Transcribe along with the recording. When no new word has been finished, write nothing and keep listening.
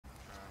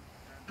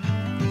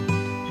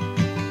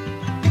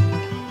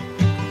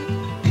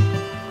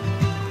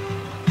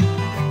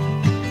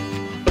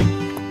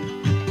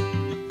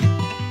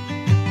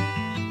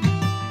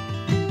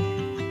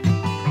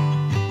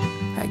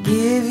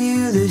give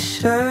you the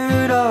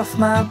shirt off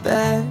my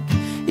back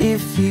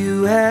if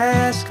you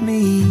ask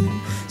me.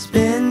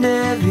 Spend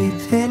every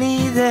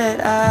penny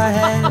that I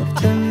have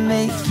to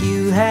make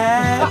you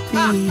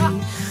happy.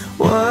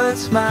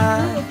 What's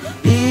mine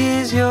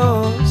is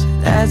yours,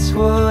 that's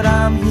what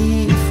I'm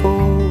here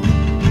for.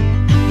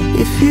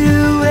 If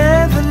you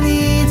ever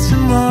need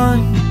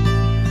someone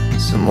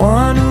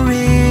who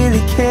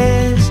really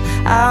cares,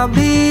 I'll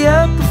be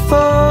up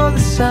before the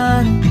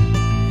sun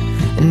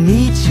and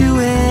meet you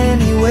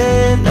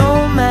anywhere.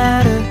 No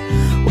matter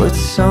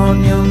what's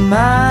on your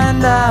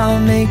mind, I'll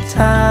make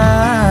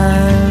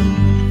time.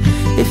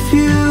 If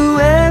you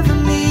ever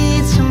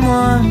need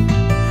someone,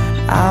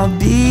 I'll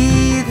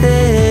be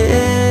there.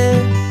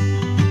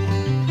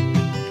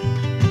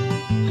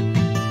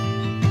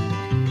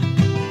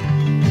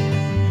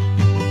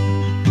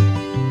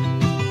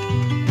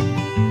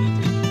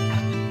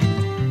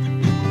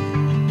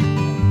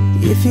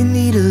 If you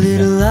need a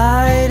little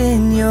light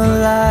in your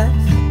life,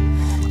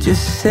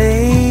 just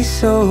say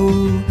so.